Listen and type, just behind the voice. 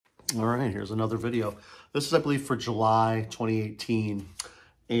All right, here's another video. This is, I believe, for July 2018.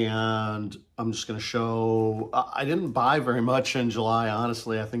 And I'm just going to show, I didn't buy very much in July,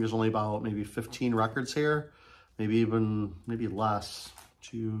 honestly. I think there's only about maybe 15 records here, maybe less.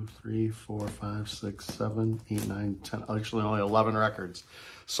 2, 3, 4, 5, 6, 7, 8, 9, 10, actually only 11 records.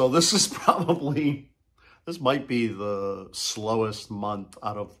 So this is this might be the slowest month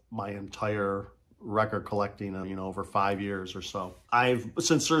out of my entire record collecting, over 5 years or so.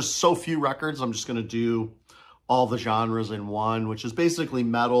 Since there's so few records, I'm just going to do all the genres in one, which is basically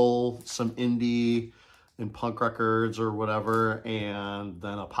metal, some indie and punk records or whatever, and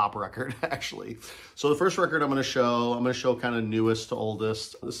then a pop record, actually. So the first record I'm going to show kind of newest to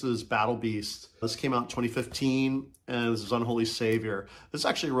oldest. This is Battle Beast. This came out in 2015, and this is Unholy Savior. This is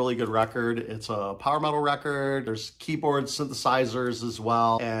actually a really good record. It's a power metal record. There's keyboards, synthesizers as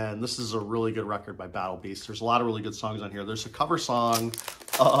well, and this is a really good record by Battle Beast. There's a lot of really good songs on here. There's a cover song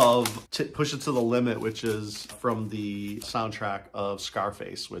of Push It to the Limit, which is from the soundtrack of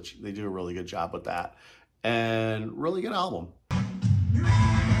Scarface, which they do a really good job with that. And really good album.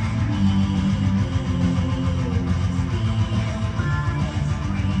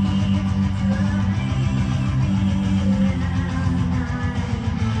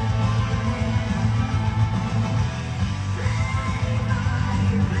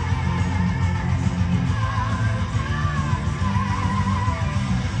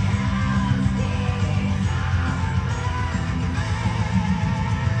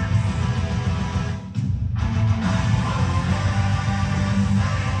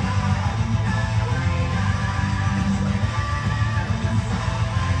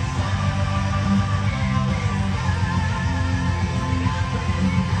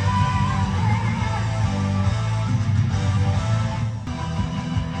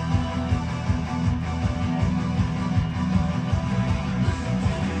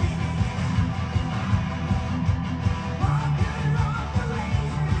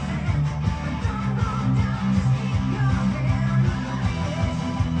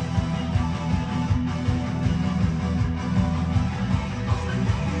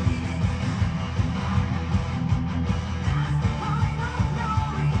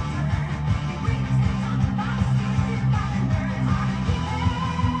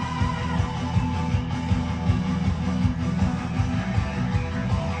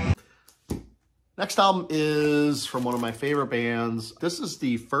 Next album is from one of my favorite bands. This is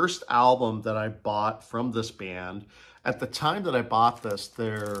the first album that I bought from this band. At the time that I bought this,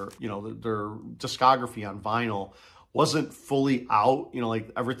 their discography on vinyl wasn't fully out. Like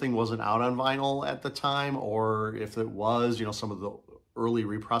everything wasn't out on vinyl at the time, or if it was, some of the early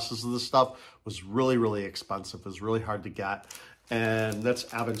represses of this stuff was really, really expensive. It was really hard to get. And that's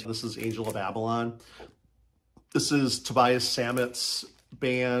Avantasia. This is Angel of Babylon. This is Tobias Sammet's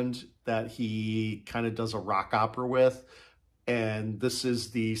band that he kind of does a rock opera with. And this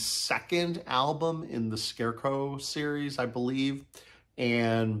is the second album in the Scarecrow series, I believe.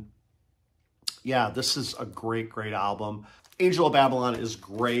 And yeah, this is a great, great album. Angel of Babylon is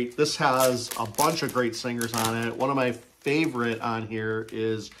great. This has a bunch of great singers on it. One of my favorite on here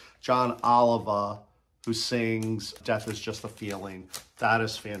is John Oliva, who sings Death is Just a Feeling. That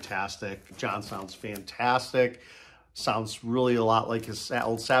is fantastic. John sounds fantastic. Sounds really a lot like his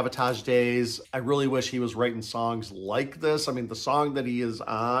old Sabotage days. I really wish he was writing songs like this. I mean, the song that he is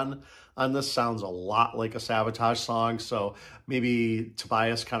on this sounds a lot like a Sabotage song. So maybe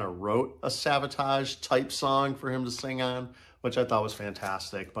Tobias kind of wrote a Sabotage type song for him to sing on, which I thought was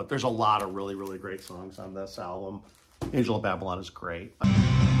fantastic. But there's a lot of really, really great songs on this album. Angel of Babylon is great.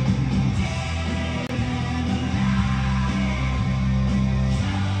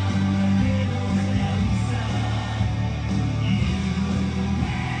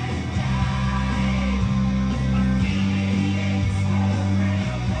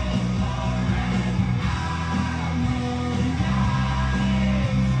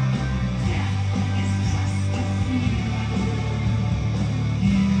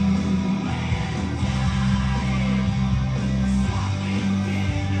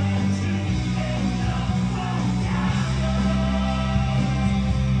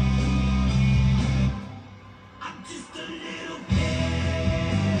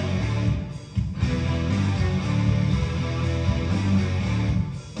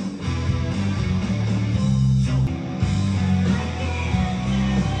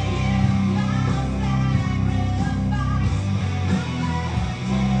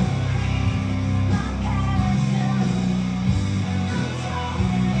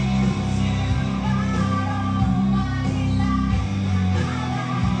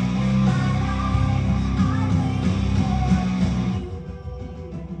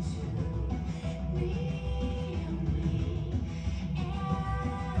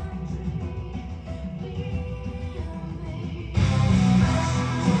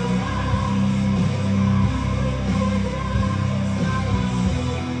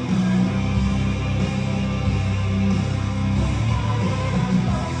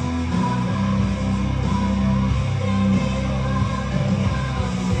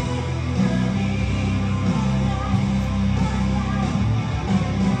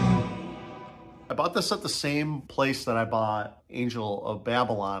 bought this at the same place that I bought Angel of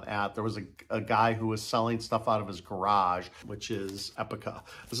Babylon at. There was a guy who was selling stuff out of his garage, which is Epica.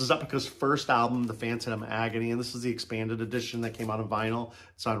 This is Epica's first album, The Phantom Agony, and this is the expanded edition that came out on vinyl.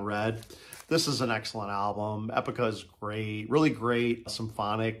 It's on red. This is an excellent album. Epica is great, really great,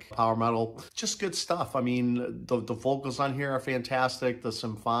 symphonic power metal, just good stuff. I mean, the vocals on here are fantastic, the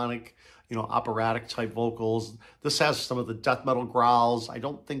symphonic, you know, operatic type vocals. This has some of the death metal growls. I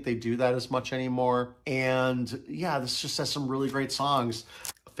don't think they do that as much anymore. And yeah, this just has some really great songs.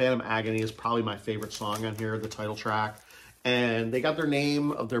 Phantom Agony is probably my favorite song on here, the title track. And they got their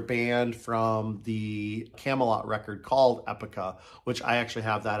name of their band from the Camelot record called Epica, which I actually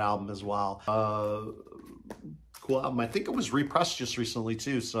have that album as well. Cool album. I think it was repressed just recently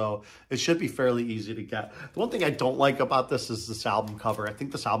too, so it should be fairly easy to get. The one thing I don't like about this is this album cover. I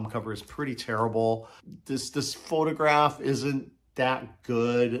think this album cover is pretty terrible. This photograph isn't that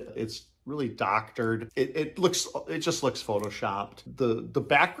good. It's really doctored. It just looks photoshopped. The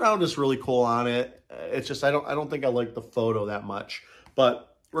background is really cool on it. It's just I don't think I like the photo that much.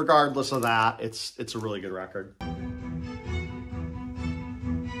 But regardless of that, it's a really good record.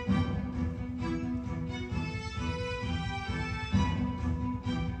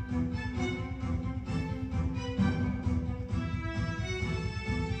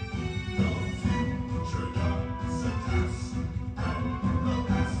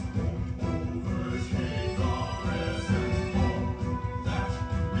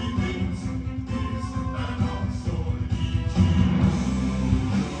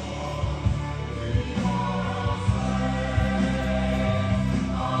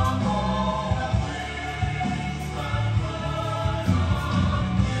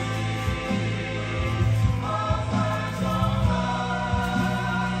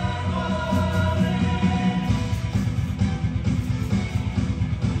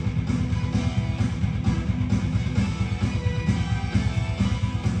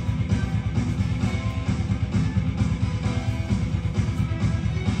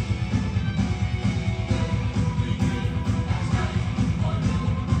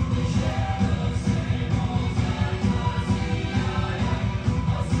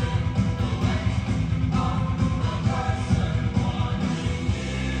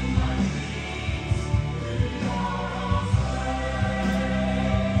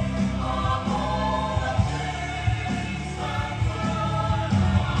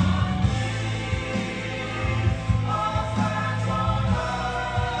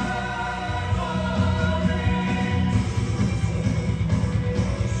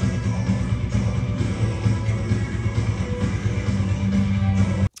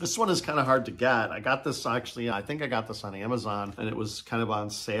 This one is kind of hard to get. I got this actually, I think I got this on Amazon, and it was kind of on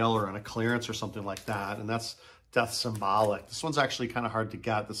sale or on a clearance or something like that. And that's Death Symbolic. This one's actually kind of hard to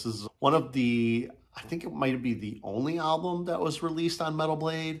get. This is one of the, I think it might be the only album that was released on Metal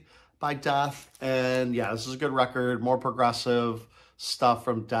Blade by Death. And yeah, this is a good record, more progressive stuff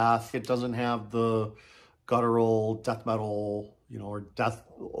from Death. It doesn't have the guttural death metal, you know, or death,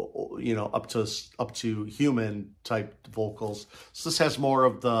 you know, up to human type vocals. So this has more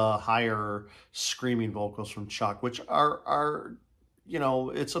of the higher screaming vocals from Chuck, which are you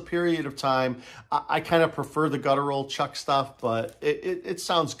know, it's a period of time. I kind of prefer the guttural Chuck stuff, but it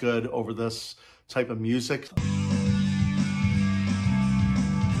sounds good over this type of music.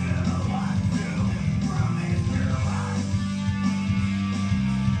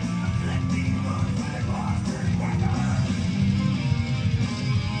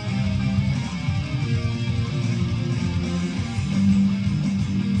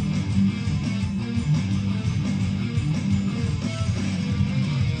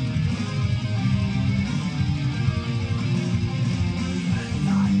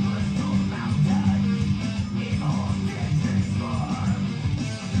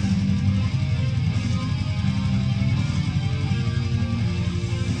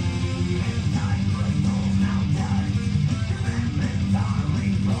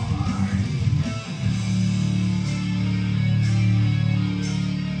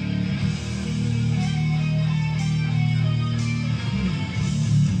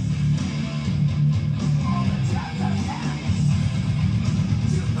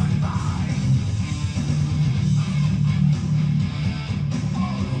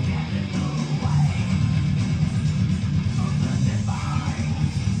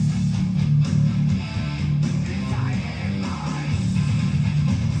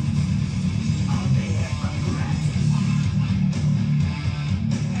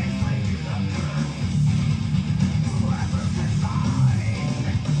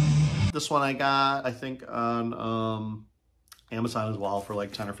 This one I got, I think, on Amazon as well for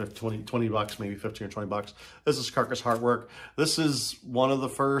like 10 or 15, 20 bucks, maybe 15 or 20 bucks. This is Carcass artwork. This is one of the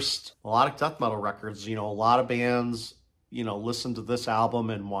first melodic death metal records. You know, a lot of bands, you know, listened to this album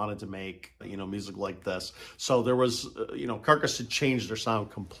and wanted to make, you know, music like this. So there was, you know, Carcass had changed their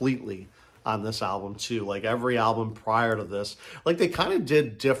sound completely on this album too. Like every album prior to this, like they kind of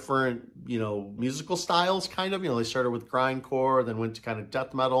did different, you know, musical styles kind of, you know, they started with grindcore, then went to kind of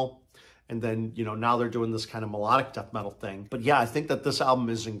death metal. And then, you know, now they're doing this kind of melodic death metal thing. But yeah, I think that this album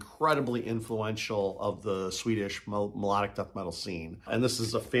is incredibly influential of the Swedish melodic death metal scene. And this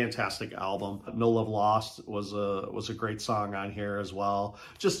is a fantastic album. No Love Lost was a great song on here as well.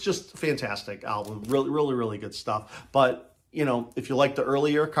 Just fantastic album. Really good stuff. But, you know, if you like the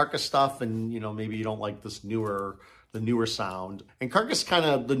earlier Carcass stuff and, you know, maybe you don't like this the newer sound. And Carcass kind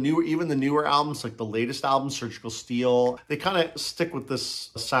of, even the newer albums, like the latest album, Surgical Steel, they kind of stick with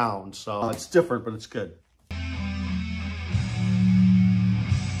this sound. So it's different, but it's good.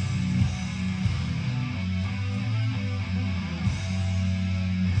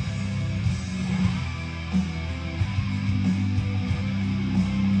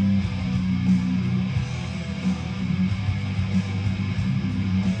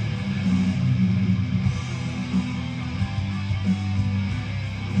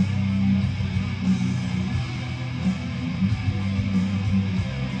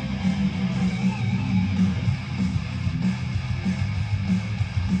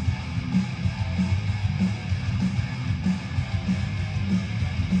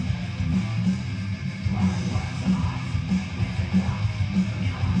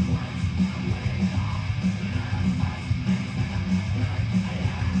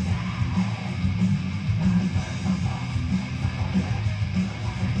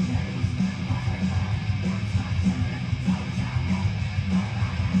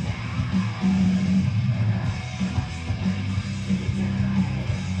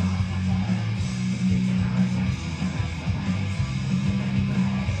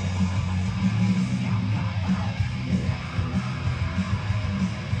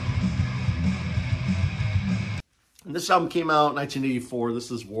 This album came out in 1984. This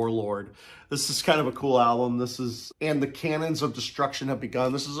is Warlord. This is kind of a cool album. This is, and the Cannons of Destruction have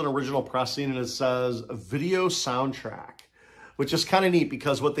begun. This is an original pressing, and it says a video soundtrack, which is kind of neat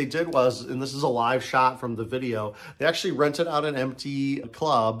because what they did was, and this is a live shot from the video, they actually rented out an empty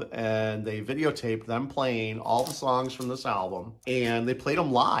club and they videotaped them playing all the songs from this album, and they played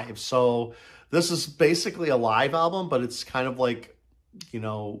them live. So this is basically a live album, but it's kind of like, you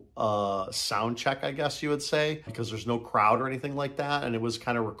know, sound check, I guess you would say, because there's no crowd or anything like that. And it was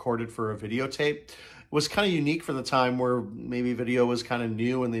kind of recorded for a videotape. It was kind of unique for the time where maybe video was kind of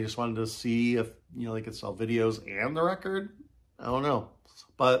new and they just wanted to see if, you know, they could sell videos and the record. I don't know.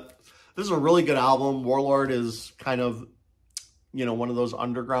 But this is a really good album. Warlord is kind of, you know, one of those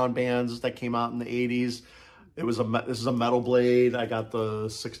underground bands that came out in the 80s. This is a Metal Blade. I got the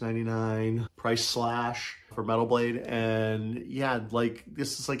 $6.99 price slash for Metal Blade. And yeah, like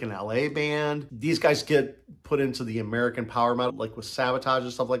this is like an LA band. These guys get put into the American power metal, like with Sabotage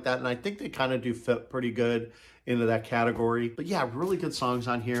and stuff like that. And I think they kind of do fit pretty good into that category. But yeah, really good songs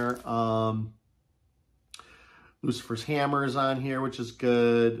on here. Lucifer's Hammer is on here, which is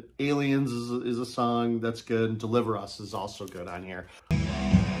good. Aliens is a song that's good. And Deliver Us is also good on here.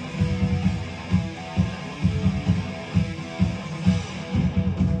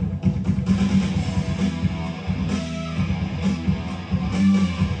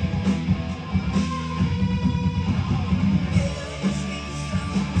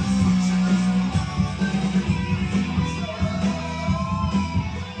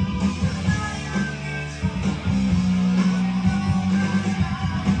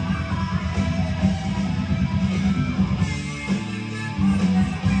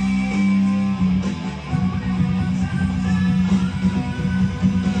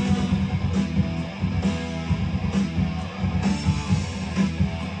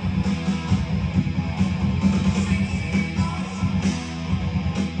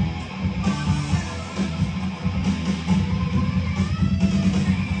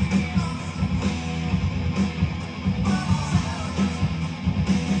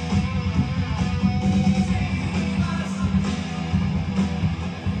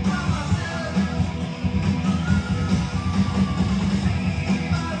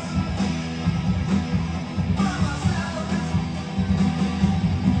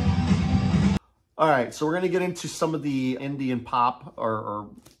 All right, so we're going to get into some of the indie and pop, or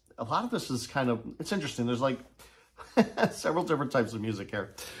a lot of this is kind of, it's interesting. There's like several different types of music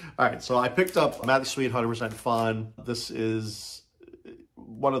here. All right, so I picked up Matthew Sweet, 100% Fun. This is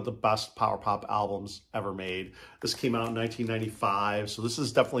one of the best power pop albums ever made. This came out in 1995, so this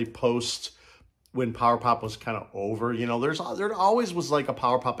is definitely post when power pop was kind of over. You know, there always was like a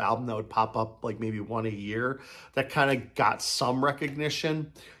power pop album that would pop up like maybe one a year that kind of got some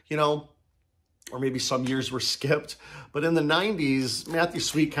recognition, you know, or maybe some years were skipped. But in the 90s, Matthew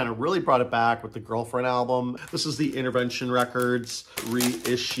Sweet kind of really brought it back with the Girlfriend album. This is the Intervention Records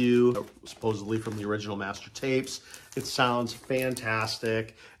reissue, supposedly from the original master tapes. It sounds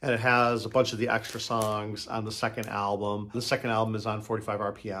fantastic, and it has a bunch of the extra songs on the second album. The second album is on 45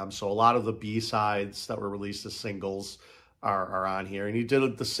 RPM, so a lot of the B-sides that were released as singles are on here. And he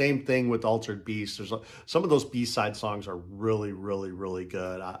did the same thing with Altered Beast. There's some of those B-side songs are really, really, really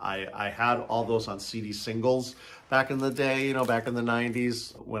good. I had all those on CD singles back in the day, you know, back in the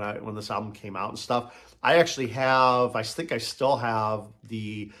 90s when this album came out and stuff. I actually have, I think I still have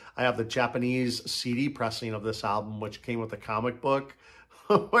I have the Japanese CD pressing of this album, which came with a comic book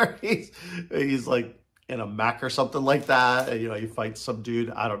where he's like in a mech or something like that. And, you know, he fights some dude.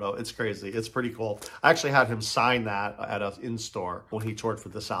 I don't know. It's crazy. It's pretty cool. I actually had him sign that at an in-store when he toured for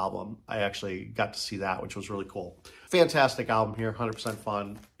this album. I actually got to see that, which was really cool. Fantastic album here. 100%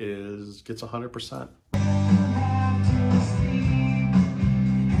 Fun gets 100%.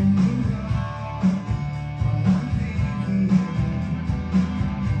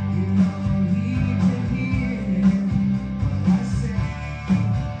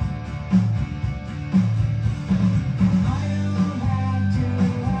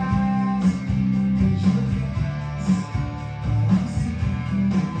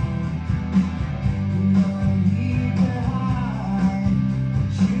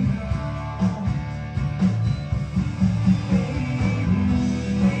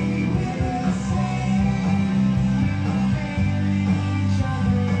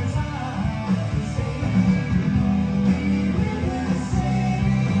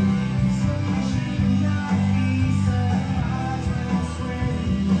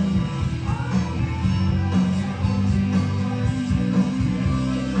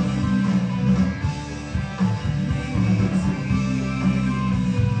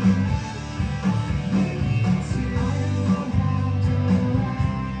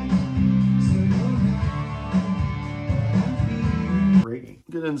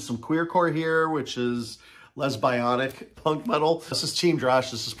 Get into some queercore here, which is lesbionic punk metal. This is Team Dresch.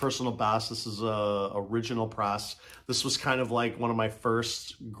 This is Personal Best. This is a original press. This was kind of like one of my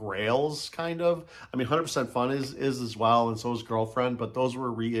first grails, kind of. I mean, 100% Fun is as well, and so is Girlfriend, but those were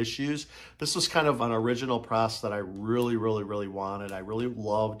reissues. This was kind of an original press that I really, really, really wanted. I really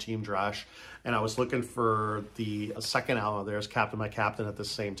love Team Dresch, and I was looking for the second album of theirs, Captain My Captain, at the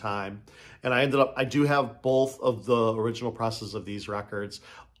same time. And I do have both of the original presses of these records,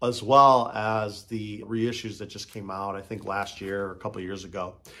 as well as the reissues that just came out, I think last year or a couple of years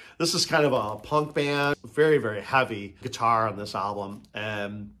ago. This is kind of a punk band, very, very heavy guitar on this album,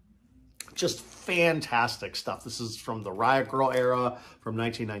 and just fantastic stuff. This is from the Riot Grrrl era from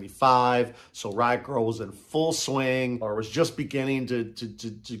 1995. So Riot Grrrl was in full swing, or was just beginning to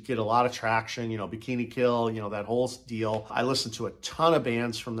get a lot of traction, you know, Bikini Kill, you know, that whole deal. I listened to a ton of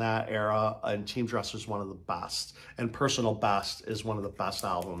bands from that era, and Team Dresch is one of the best. And Personal Best is one of the best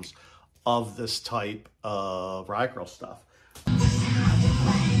albums of this type of Riot Grrrl stuff.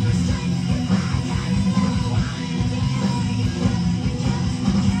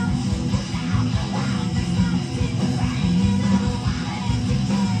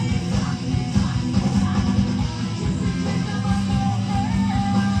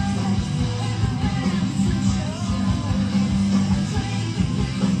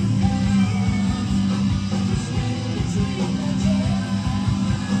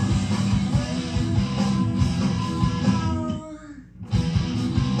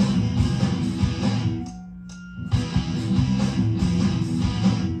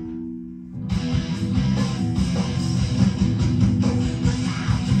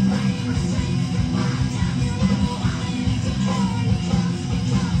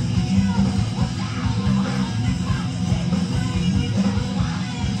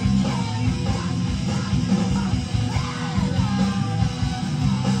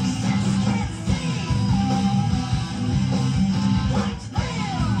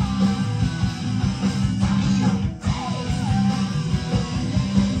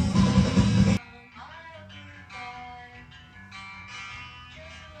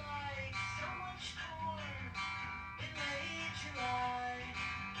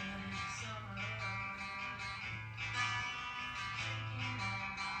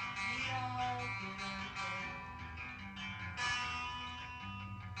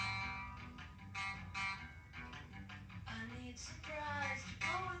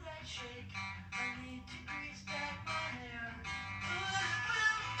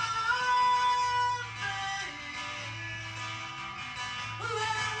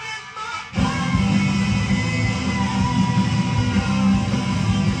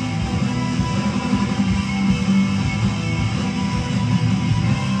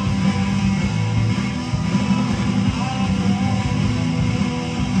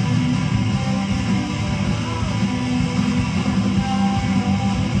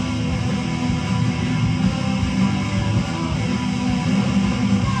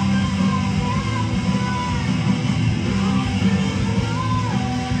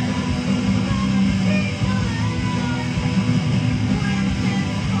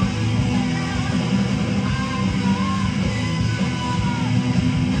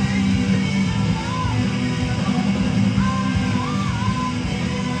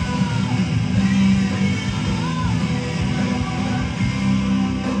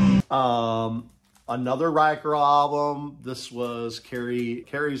 Another Riot Grrrl album. This was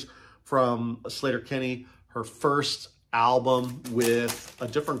Carrie's from Sleater-Kinney, her first album with a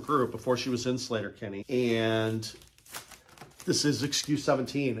different group before she was in Sleater-Kinney. And this is Excuse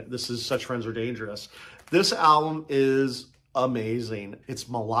 17. This is Such Friends Are Dangerous. This album is amazing. It's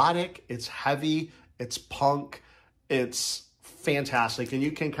melodic, it's heavy, it's punk, it's fantastic. And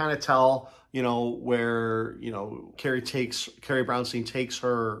you can kind of tell, you know, where, you know, Carrie Brownstein takes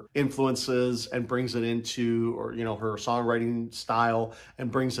her influences and brings it into, or, you know, her songwriting style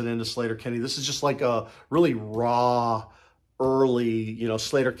and brings it into Sleater-Kinney. This is just like a really raw, early, you know,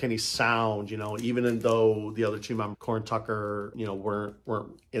 Sleater-Kinney sound, you know, even though the other two members, Corn Tucker, you know,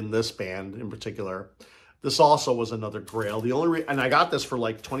 weren't in this band in particular. This also was another grail. And I got this for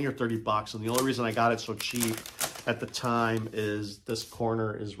like 20 or 30 bucks. And the only reason I got it so cheap at the time is this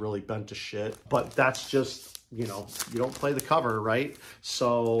corner is really bent to shit. But that's just, you know, you don't play the cover, right?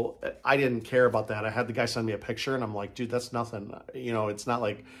 So I didn't care about that. I had the guy send me a picture and I'm like, dude, that's nothing. You know, it's not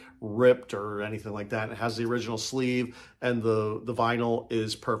like ripped or anything like that. It has the original sleeve and the vinyl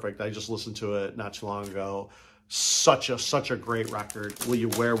is perfect. I just listened to it not too long ago. Such a great record. Will You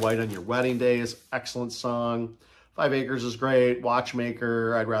Wear White on Your Wedding Day is excellent song. 5 Acres is great.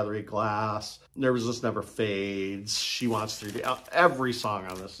 Watchmaker, I'd Rather Eat Glass. Nervousness Never Fades. She Wants 3D. Every song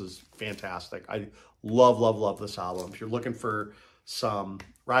on this is fantastic. I love this album. If you're looking for some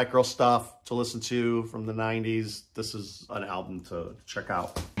Riot Grrrl stuff to listen to from the 90s, this is an album to check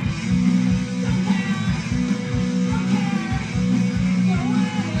out.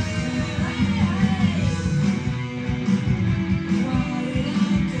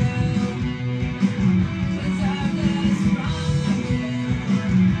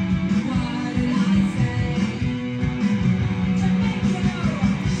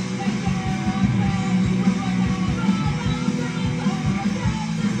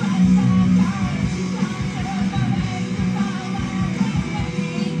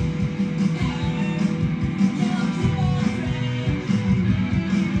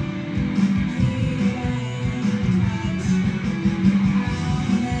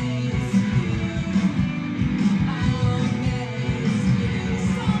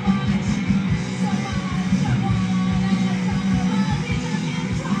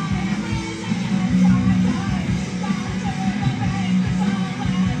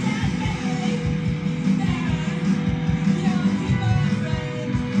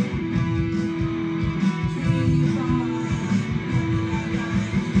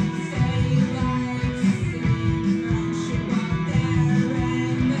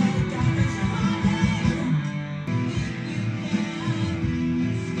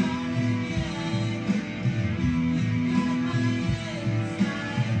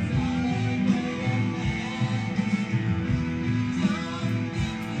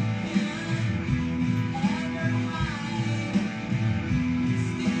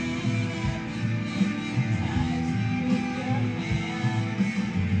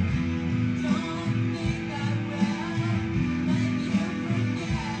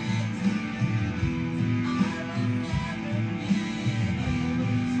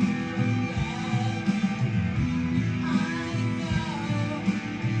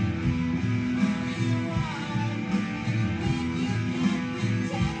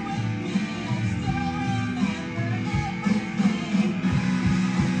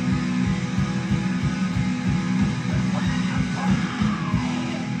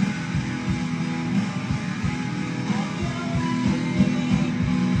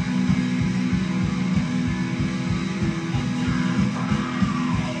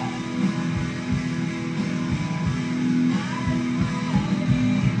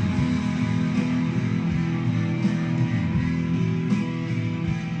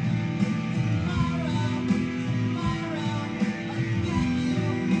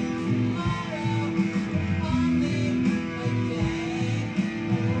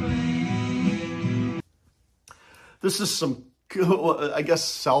 This is some, I guess,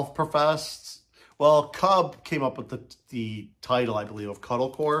 self-professed. Well, Cub came up with the title, I believe, of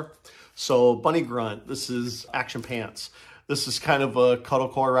Cuddlecore. So Bunnygrunt, this is Action Pants. This is kind of a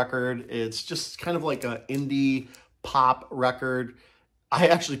cuddlecore record. It's just kind of like an indie pop record. I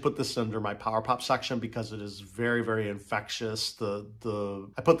actually put this under my power pop section because it is very, very infectious.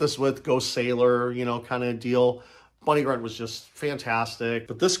 I put this with Go Sailor, you know, kind of deal. Bunnygrunt was just fantastic.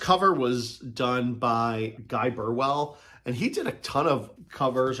 But this cover was done by Guy Burwell, and he did a ton of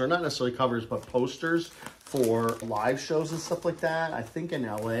covers, or not necessarily covers, but posters for live shows and stuff like that, I think in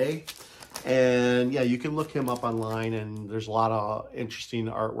LA. And yeah, you can look him up online, and there's a lot of interesting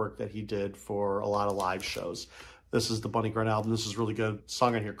artwork that he did for a lot of live shows. This is the Bunnygrunt album. This is really good.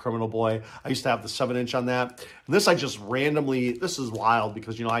 Song on here, Criminal Boy. I used to have the 7-inch on that. And this I just randomly, this is wild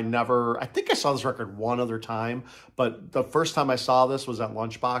because, you know, I think I saw this record one other time, but the first time I saw this was at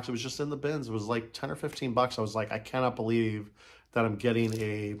Lunchbox. It was just in the bins. It was like 10 or 15 bucks. I was like, I cannot believe that I'm getting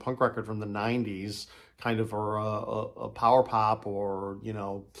a punk record from the 90s, kind of, or a power pop, or, you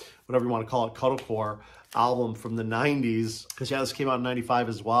know, whatever you want to call it, cuddlecore album from the 90s. Because, yeah, this came out in 95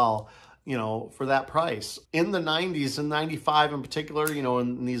 as well. You know, for that price. In the 90s, and 95 in particular, you know,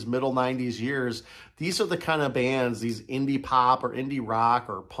 in these middle 90s years, these are the kind of bands, these indie pop or indie rock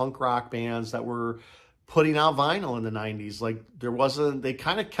or punk rock bands that were putting out vinyl in the 90s. Like, they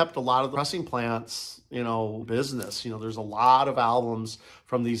kind of kept a lot of the pressing plants, you know, business. You know, there's a lot of albums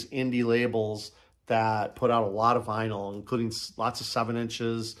from these indie labels that put out a lot of vinyl, including lots of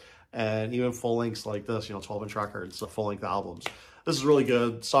 7-inches and even full lengths like this, you know, 12-inch records, so full-length albums. This is really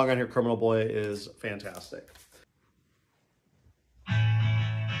good. Song on here, Criminal Boy, is fantastic.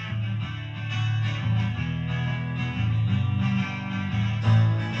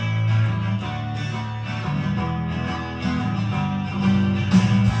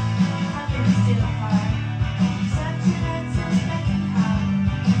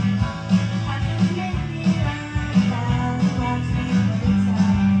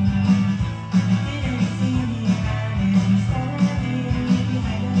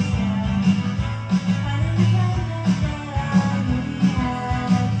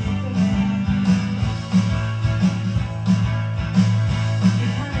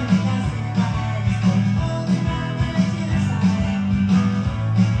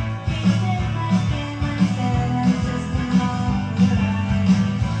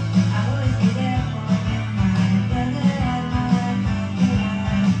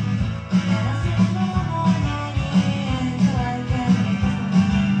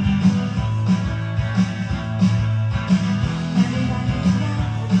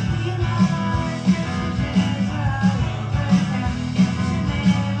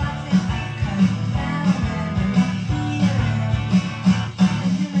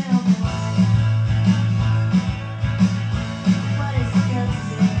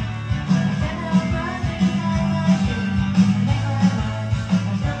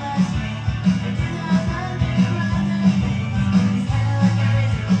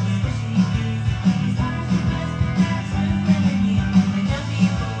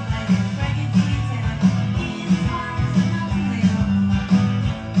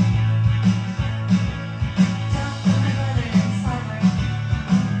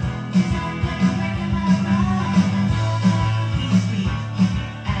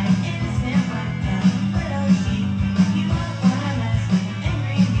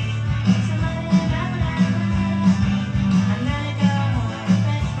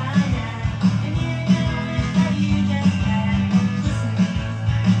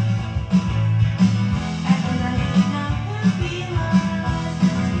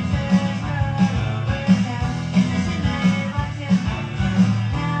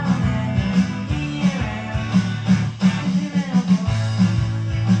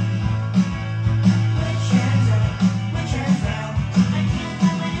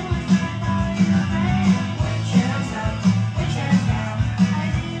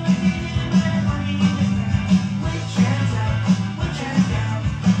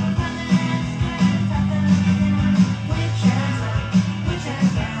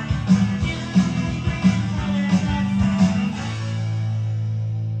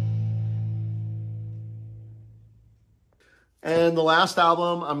 And the last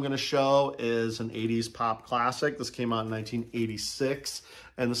album I'm going to show is an 80s pop classic. This came out in 1986,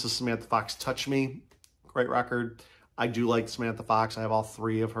 and this is Samantha Fox, Touch Me. Great record. I do like Samantha Fox. I have all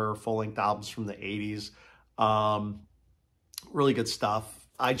 3 of her full-length albums from the 80s. Really good stuff.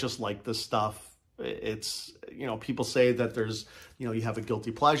 I just like this stuff. It's, you know, people say that there's, you know, you have a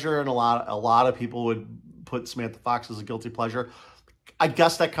guilty pleasure, and a lot of people would put Samantha Fox as a guilty pleasure. I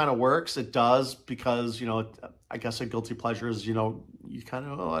guess that kind of works. It does, because, you know, I guess a guilty pleasure is, you know, you kind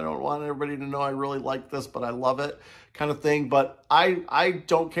of, oh, I don't want everybody to know I really like this, but I love it, kind of thing. But I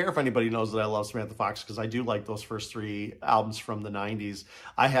don't care if anybody knows that I love Samantha Fox, because I do like those first 3 albums from the 90s.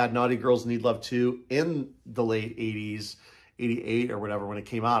 I had Naughty Girls Need Love Too in the late 80s, 88 or whatever, when it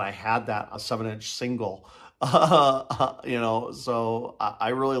came out. I had that, a 7-inch single. You know, so I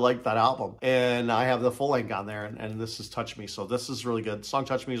really like that album, and I have the full length on there, and this is Touch Me. So this is really good. The song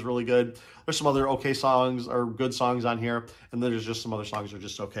Touch Me is really good. There's some other okay songs or good songs on here, and then there's just some other songs that are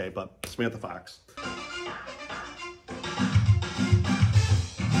just okay, but Samantha Fox.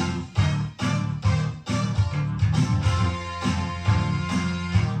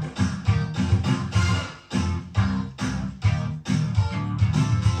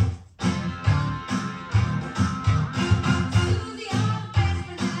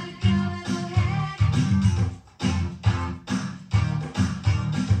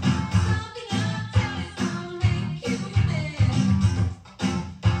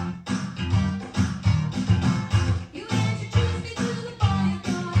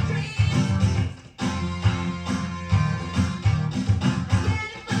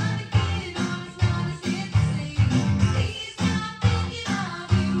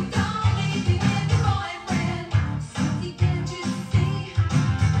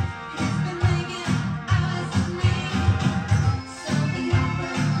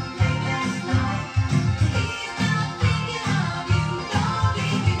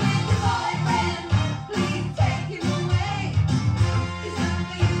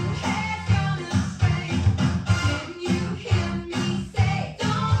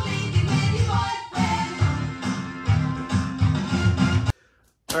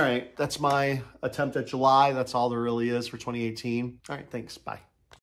 All right, that's my attempt at July. That's all there really is for 2018. All right, thanks. Bye.